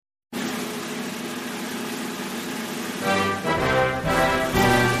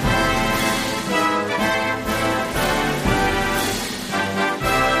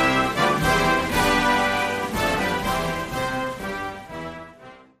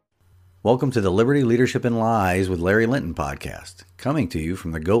Welcome to the Liberty, Leadership, and Lies with Larry Linton podcast, coming to you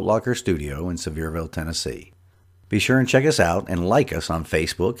from the Goat Locker Studio in Sevierville, Tennessee. Be sure and check us out and like us on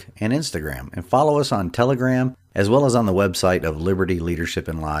Facebook and Instagram, and follow us on Telegram, as well as on the website of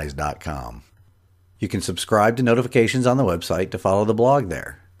libertyleadershipandlies.com. You can subscribe to notifications on the website to follow the blog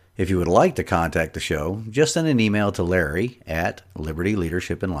there. If you would like to contact the show, just send an email to Larry at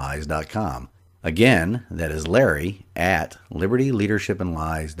libertyleadershipandlies.com. Again, that is Larry at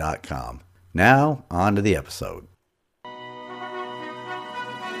libertyleadershipandlies.com. Now, on to the episode.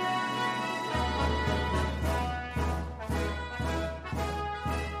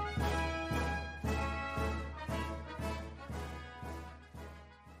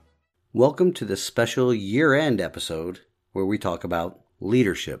 Welcome to the special year-end episode where we talk about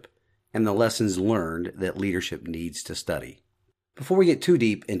leadership and the lessons learned that leadership needs to study. Before we get too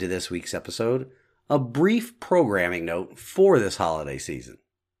deep into this week's episode, a brief programming note for this holiday season.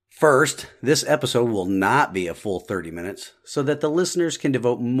 First, this episode will not be a full 30 minutes so that the listeners can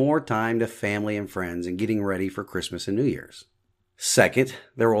devote more time to family and friends and getting ready for Christmas and New Year's. Second,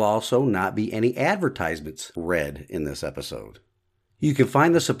 there will also not be any advertisements read in this episode. You can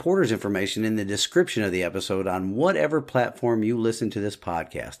find the supporters information in the description of the episode on whatever platform you listen to this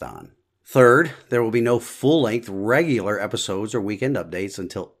podcast on. Third, there will be no full-length regular episodes or weekend updates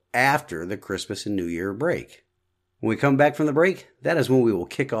until after the Christmas and New Year break. When we come back from the break, that is when we will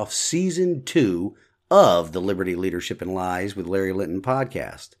kick off Season 2 of the Liberty, Leadership, and Lies with Larry Linton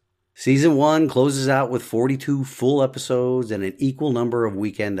podcast. Season 1 closes out with 42 full episodes and an equal number of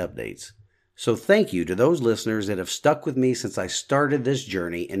weekend updates. So thank you to those listeners that have stuck with me since I started this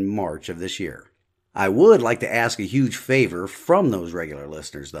journey in March of this year. I would like to ask a huge favor from those regular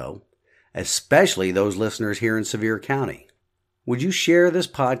listeners, though, especially those listeners here in Sevier County. Would you share this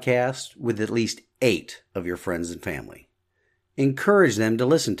podcast with at least 8 of your friends and family? Encourage them to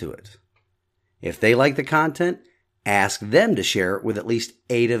listen to it. If they like the content, ask them to share it with at least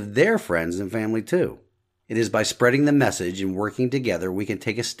 8 of their friends and family too. It is by spreading the message and working together we can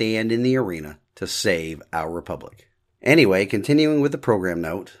take a stand in the arena to save our republic. Anyway, continuing with the program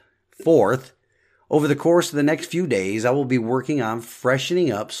note. Fourth, over the course of the next few days, I will be working on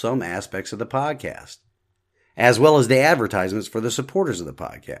freshening up some aspects of the podcast, as well as the advertisements for the supporters of the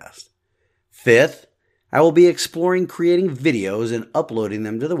podcast. Fifth, I will be exploring creating videos and uploading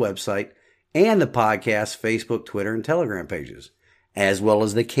them to the website and the podcast Facebook, Twitter, and Telegram pages, as well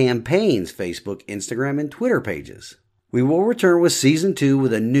as the campaign's Facebook, Instagram, and Twitter pages. We will return with Season 2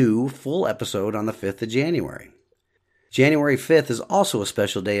 with a new full episode on the 5th of January. January 5th is also a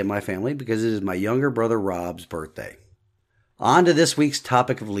special day in my family because it is my younger brother Rob's birthday. On to this week's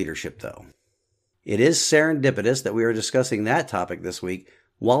topic of leadership, though. It is serendipitous that we are discussing that topic this week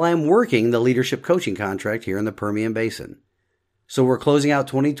while I'm working the leadership coaching contract here in the Permian Basin. So we're closing out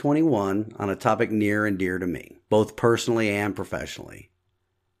 2021 on a topic near and dear to me, both personally and professionally.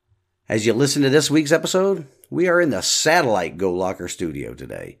 As you listen to this week's episode, we are in the satellite Goat Locker studio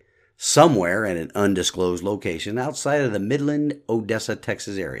today, somewhere in an undisclosed location outside of the Midland, Odessa,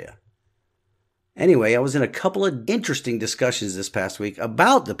 Texas area. Anyway, I was in a couple of interesting discussions this past week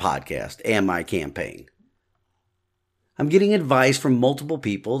about the podcast and my campaign. I'm getting advice from multiple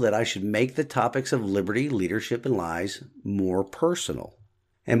people that I should make the topics of liberty, leadership, and lies more personal.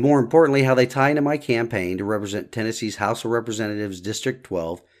 And more importantly, how they tie into my campaign to represent Tennessee's House of Representatives District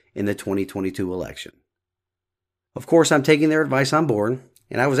 12 in the 2022 election. Of course, I'm taking their advice on board,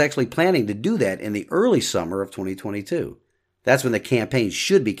 and I was actually planning to do that in the early summer of 2022. That's when the campaign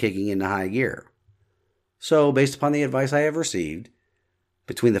should be kicking into high gear. So, based upon the advice I have received,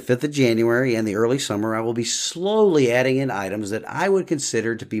 between the 5th of January and the early summer, I will be slowly adding in items that I would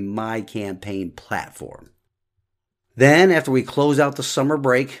consider to be my campaign platform. Then, after we close out the summer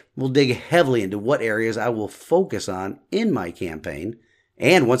break, we'll dig heavily into what areas I will focus on in my campaign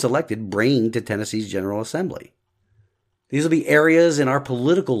and, once elected, bring to Tennessee's General Assembly. These will be areas in our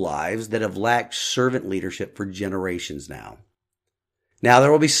political lives that have lacked servant leadership for generations now. Now,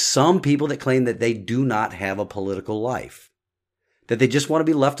 there will be some people that claim that they do not have a political life, that they just want to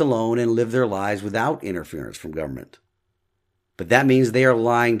be left alone and live their lives without interference from government. But that means they are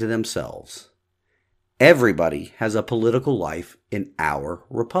lying to themselves. Everybody has a political life in our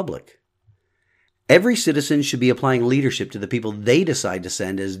republic. Every citizen should be applying leadership to the people they decide to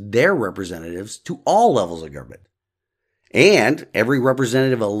send as their representatives to all levels of government. And every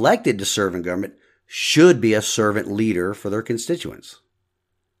representative elected to serve in government should be a servant leader for their constituents.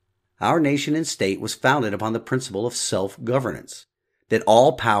 Our nation and state was founded upon the principle of self-governance, that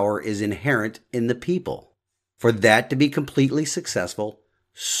all power is inherent in the people. For that to be completely successful,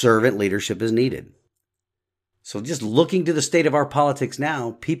 servant leadership is needed. So just looking to the state of our politics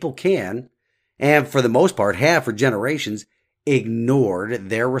now, people can, and for the most part have for generations, ignored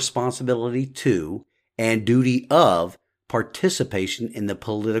their responsibility to and duty of participation in the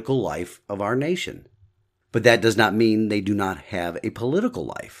political life of our nation. But that does not mean they do not have a political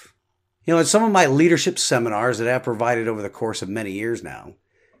life. In some of my leadership seminars that I've provided over the course of many years now,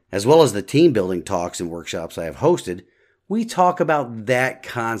 as well as the team building talks and workshops I have hosted, we talk about that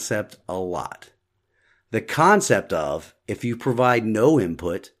concept a lot. The concept of, if you provide no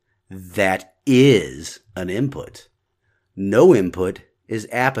input, that is an input. No input is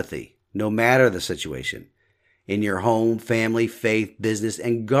apathy, no matter the situation, in your home, family, faith, business,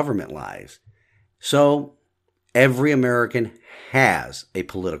 and government lives. So, every American has a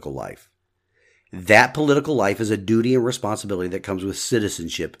political life. That political life is a duty and responsibility that comes with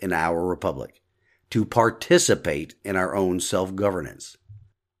citizenship in our republic, to participate in our own self-governance.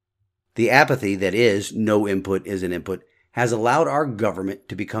 The apathy that is no input is an input has allowed our government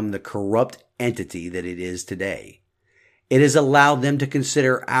to become the corrupt entity that it is today. It has allowed them to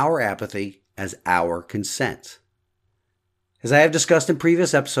consider our apathy as our consent. As I have discussed in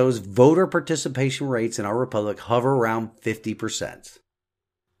previous episodes, voter participation rates in our republic hover around 50%.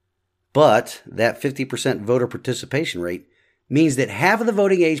 But that 50% voter participation rate means that half of the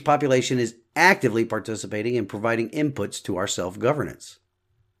voting age population is actively participating and providing inputs to our self-governance.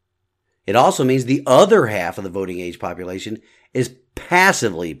 It also means the other half of the voting age population is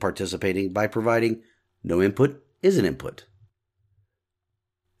passively participating by providing no input is an input.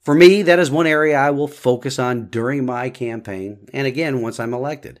 For me, that is one area I will focus on during my campaign, and again once I'm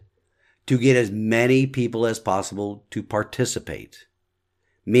elected, to get as many people as possible to participate,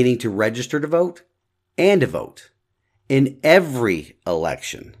 meaning to register to vote and to vote in every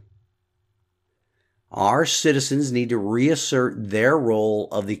election. Our citizens need to reassert their role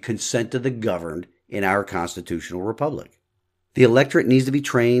of the consent of the governed in our constitutional republic. The electorate needs to be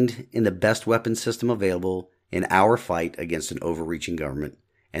trained in the best weapon system available in our fight against an overreaching government,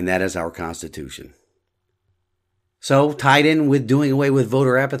 and that is our Constitution. So, tied in with doing away with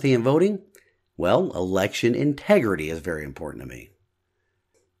voter apathy and voting, well, election integrity is very important to me.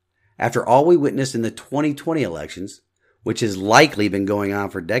 After all we witnessed in the 2020 elections, which has likely been going on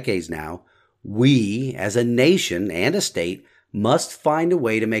for decades now, we, as a nation and a state, must find a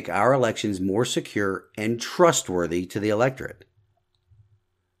way to make our elections more secure and trustworthy to the electorate.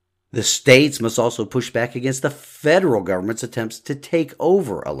 The states must also push back against the federal government's attempts to take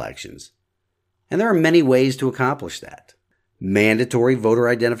over elections. And there are many ways to accomplish that. Mandatory voter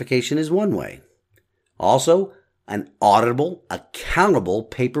identification is one way. Also, an auditable, accountable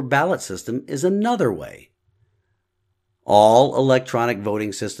paper ballot system is another way. All electronic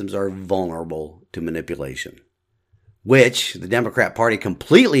voting systems are vulnerable to manipulation, which the Democrat Party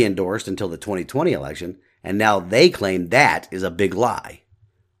completely endorsed until the 2020 election, and now they claim that is a big lie.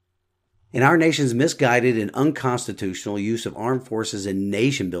 In our nation's misguided and unconstitutional use of armed forces and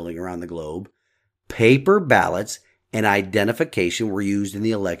nation building around the globe, paper ballots and identification were used in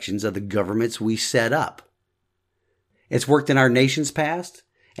the elections of the governments we set up. It's worked in our nation's past,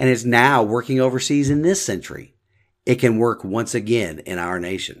 and it's now working overseas in this century. It can work once again in our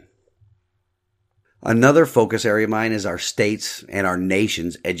nation. Another focus area of mine is our state's and our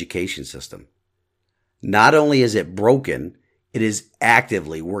nation's education system. Not only is it broken, it is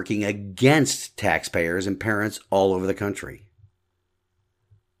actively working against taxpayers and parents all over the country.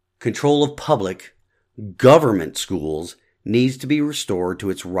 Control of public, government schools needs to be restored to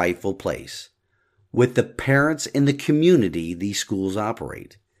its rightful place, with the parents in the community these schools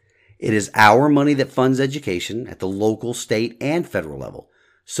operate. It is our money that funds education at the local, state, and federal level.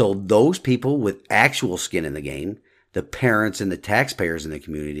 So those people with actual skin in the game, the parents and the taxpayers in the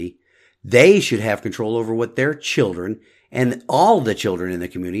community, they should have control over what their children and all the children in the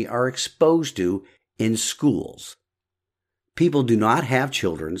community are exposed to in schools. People do not have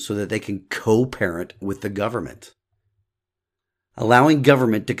children so that they can co-parent with the government. Allowing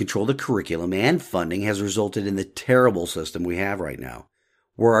government to control the curriculum and funding has resulted in the terrible system we have right now,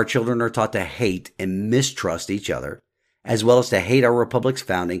 where our children are taught to hate and mistrust each other, as well as to hate our republic's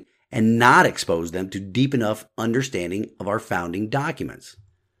founding and not expose them to deep enough understanding of our founding documents.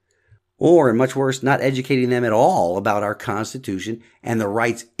 Or, and much worse, not educating them at all about our Constitution and the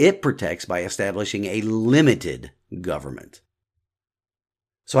rights it protects by establishing a limited government.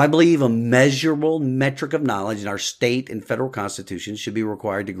 So I believe a measurable metric of knowledge in our state and federal constitutions should be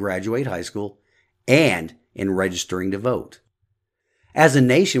required to graduate high school and in registering to vote. As a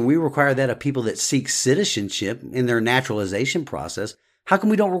nation, we require that of people that seek citizenship in their naturalization process. How come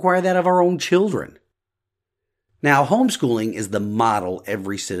we don't require that of our own children? Now, homeschooling is the model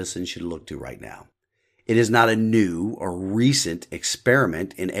every citizen should look to right now. It is not a new or recent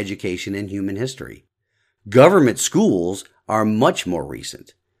experiment in education and human history. Government schools are much more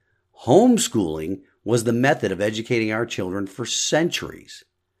recent. Homeschooling was the method of educating our children for centuries.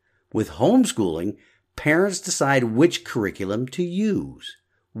 With homeschooling, parents decide which curriculum to use,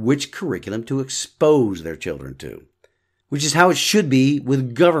 which curriculum to expose their children to, which is how it should be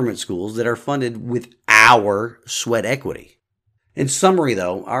with government schools that are funded with our sweat equity. In summary,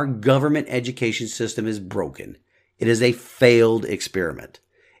 though, our government education system is broken. It is a failed experiment.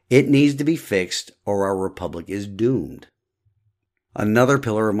 It needs to be fixed or our republic is doomed. Another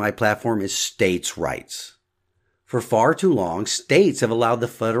pillar of my platform is states' rights. For far too long, states have allowed the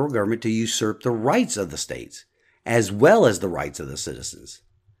federal government to usurp the rights of the states, as well as the rights of the citizens.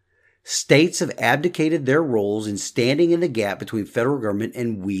 States have abdicated their roles in standing in the gap between federal government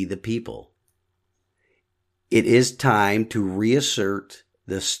and we the people. It is time to reassert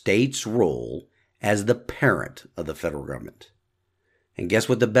the state's role as the parent of the federal government. And guess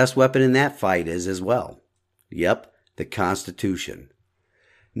what the best weapon in that fight is as well? Yep, the Constitution.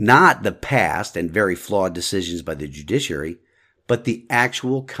 Not the past and very flawed decisions by the judiciary, but the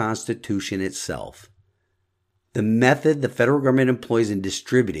actual Constitution itself. The method the federal government employs in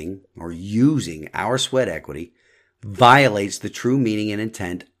distributing or using our sweat equity violates the true meaning and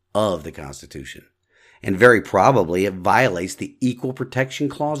intent of the Constitution. And very probably it violates the Equal Protection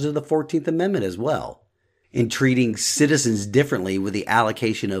Clause of the 14th Amendment as well, in treating citizens differently with the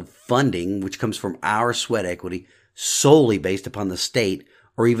allocation of funding which comes from our sweat equity solely based upon the state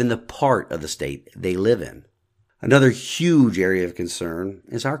or even the part of the state they live in. Another huge area of concern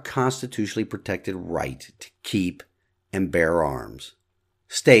is our constitutionally protected right to keep and bear arms.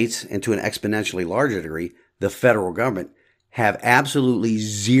 States, and to an exponentially larger degree, the federal government, have absolutely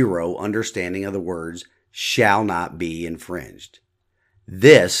zero understanding of the words shall not be infringed.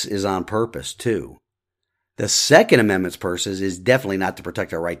 This is on purpose, too. The Second Amendment's purpose is definitely not to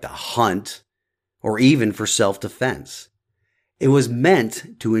protect our right to hunt or even for self-defense. It was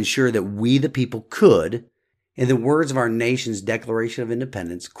meant to ensure that we the people could, in the words of our nation's Declaration of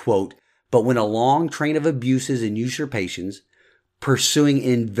Independence, quote, but when a long train of abuses and usurpations, pursuing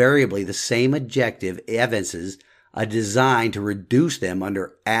invariably the same objective, evinces a design to reduce them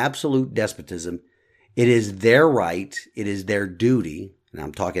under absolute despotism, it is their right, it is their duty, and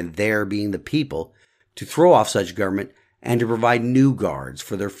I'm talking their being the people, to throw off such government and to provide new guards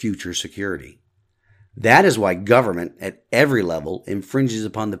for their future security. That is why government at every level infringes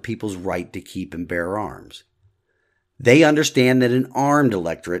upon the people's right to keep and bear arms. They understand that an armed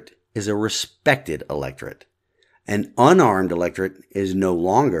electorate is a respected electorate. An unarmed electorate is no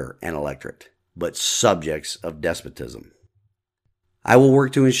longer an electorate, but subjects of despotism. I will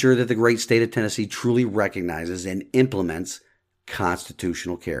work to ensure that the great state of Tennessee truly recognizes and implements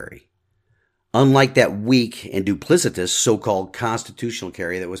constitutional carry. Unlike that weak and duplicitous so-called constitutional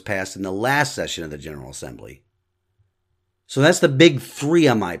carry that was passed in the last session of the General Assembly. So that's the big three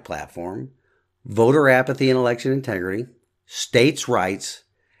on my platform: voter apathy and election integrity, states' rights,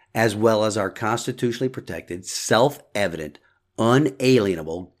 as well as our constitutionally protected, self-evident,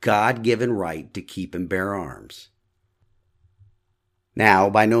 unalienable, God-given right to keep and bear arms. Now,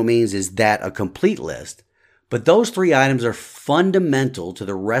 by no means is that a complete list, but those three items are fundamental to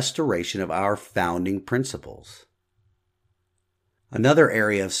the restoration of our founding principles. Another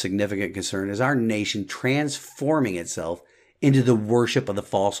area of significant concern is our nation transforming itself into the worship of the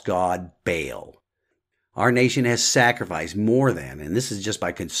false god Baal. Our nation has sacrificed more than, and this is just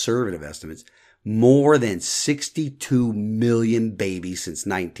by conservative estimates, more than 62 million babies since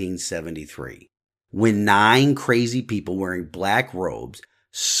 1973, when 9 crazy people wearing black robes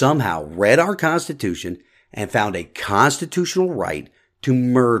somehow read our Constitution and found a constitutional right to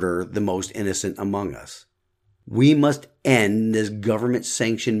murder the most innocent among us. We must end this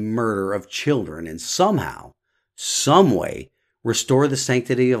government-sanctioned murder of children and somehow, some way, restore the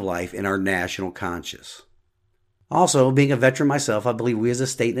sanctity of life in our national conscience. Also, being a veteran myself, I believe we as a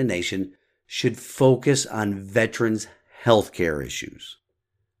state and a nation should focus on veterans' health care issues.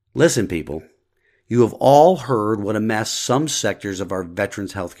 Listen, people, you have all heard what a mess some sectors of our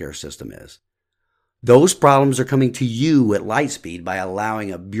veterans' health care system is. Those problems are coming to you at light speed by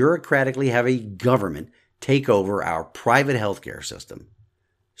allowing a bureaucratically heavy government take over our private healthcare system.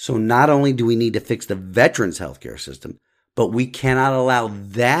 So not only do we need to fix the veterans' healthcare system, but we cannot allow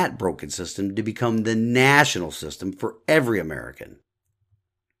that broken system to become the national system for every American.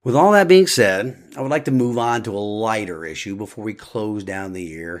 With all that being said, I would like to move on to a lighter issue before we close down the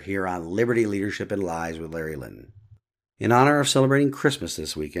year here on Liberty, Leadership, and Lies with Larry Linton. In honor of celebrating Christmas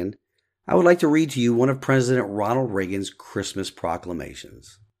this weekend, I would like to read to you one of President Ronald Reagan's Christmas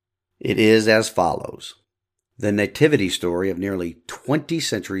proclamations. It is as follows. The nativity story of nearly 20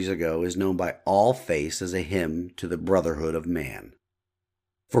 centuries ago is known by all faiths as a hymn to the brotherhood of man.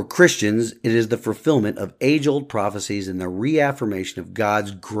 For Christians, it is the fulfillment of age-old prophecies and the reaffirmation of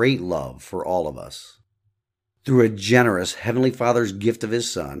God's great love for all of us. Through a generous Heavenly Father's gift of His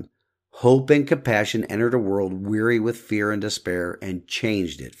Son, hope and compassion entered a world weary with fear and despair and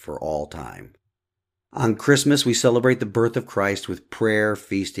changed it for all time. On Christmas, we celebrate the birth of Christ with prayer,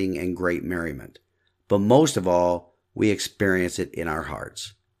 feasting, and great merriment. But most of all, we experience it in our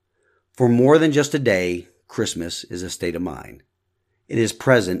hearts. For more than just a day, Christmas is a state of mind. It is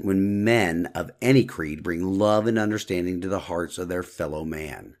present when men of any creed bring love and understanding to the hearts of their fellow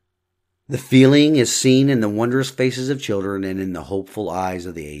man. The feeling is seen in the wondrous faces of children and in the hopeful eyes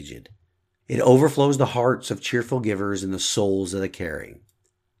of the aged. It overflows the hearts of cheerful givers and the souls of the caring.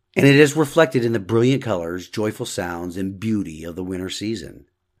 And it is reflected in the brilliant colors, joyful sounds, and beauty of the winter season.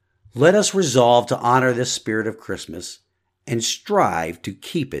 Let us resolve to honor this spirit of Christmas and strive to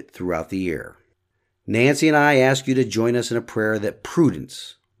keep it throughout the year. Nancy and I ask you to join us in a prayer that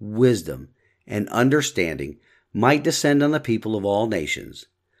prudence, wisdom, and understanding might descend on the people of all nations,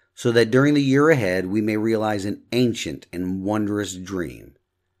 so that during the year ahead we may realize an ancient and wondrous dream.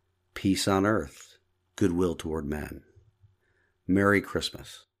 Peace on earth, goodwill toward men. Merry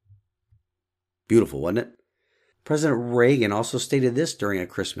Christmas. Beautiful, wasn't it? President Reagan also stated this during a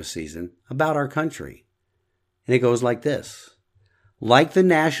Christmas season about our country. And it goes like this. Like the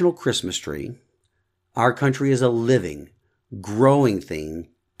national Christmas tree, our country is a living, growing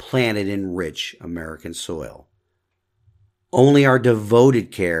thing planted in rich American soil. Only our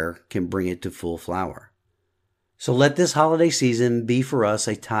devoted care can bring it to full flower. So let this holiday season be for us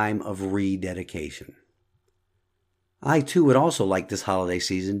a time of rededication. I too would also like this holiday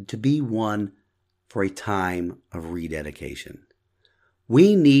season to be one for a time of rededication.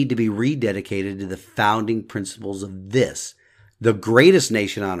 We need to be rededicated to the founding principles of this, the greatest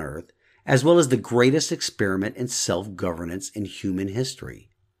nation on earth, as well as the greatest experiment in self-governance in human history.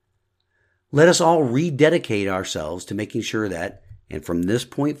 Let us all rededicate ourselves to making sure that, and from this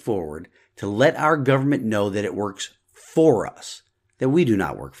point forward, to let our government know that it works for us, that we do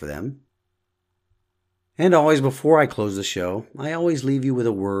not work for them. And always before I close the show, I always leave you with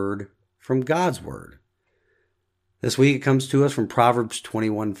a word from God's Word. This week it comes to us from Proverbs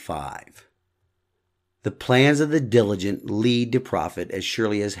 21:5. The plans of the diligent lead to profit as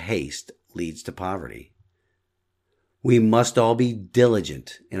surely as haste leads to poverty. We must all be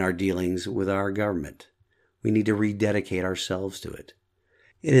diligent in our dealings with our government. We need to rededicate ourselves to it.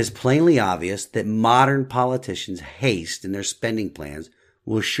 It is plainly obvious that modern politicians' haste in their spending plans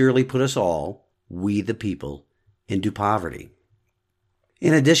will surely put us all, we the people, into poverty.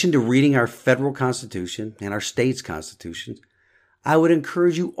 In addition to reading our federal constitution and our state's constitutions, I would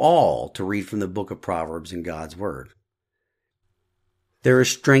encourage you all to read from the book of Proverbs in God's Word. There is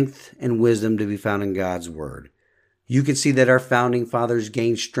strength and wisdom to be found in God's Word. You can see that our founding fathers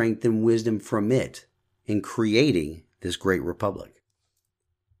gained strength and wisdom from it in creating this great republic.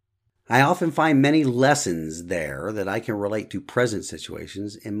 I often find many lessons there that I can relate to present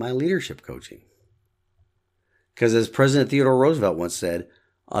situations in my leadership coaching. Because as President Theodore Roosevelt once said,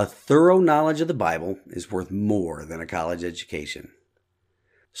 a thorough knowledge of the Bible is worth more than a college education.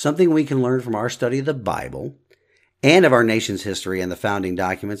 Something we can learn from our study of the Bible and of our nation's history and the founding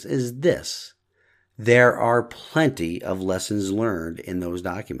documents is this. There are plenty of lessons learned in those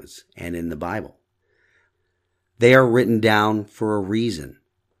documents and in the Bible. They are written down for a reason.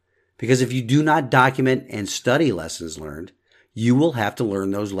 Because if you do not document and study lessons learned, you will have to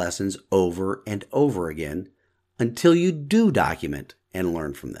learn those lessons over and over again until you do document and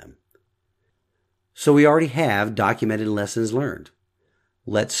learn from them. So we already have documented lessons learned.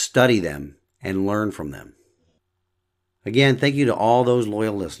 Let's study them and learn from them. Again, thank you to all those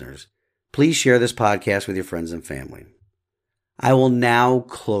loyal listeners. Please share this podcast with your friends and family. I will now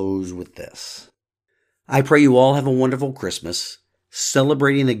close with this. I pray you all have a wonderful Christmas,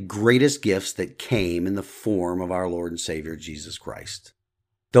 celebrating the greatest gifts that came in the form of our Lord and Savior, Jesus Christ.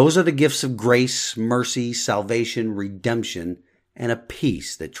 Those are the gifts of grace, mercy, salvation, redemption, and a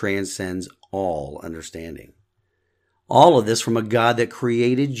peace that transcends all understanding. All of this from a God that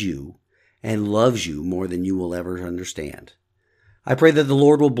created you and loves you more than you will ever understand. I pray that the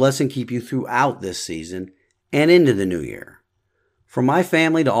Lord will bless and keep you throughout this season and into the new year. From my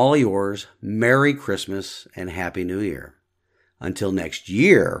family to all yours, Merry Christmas and Happy New Year. Until next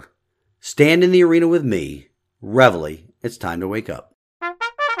year, stand in the arena with me. Reveille, it's time to wake up.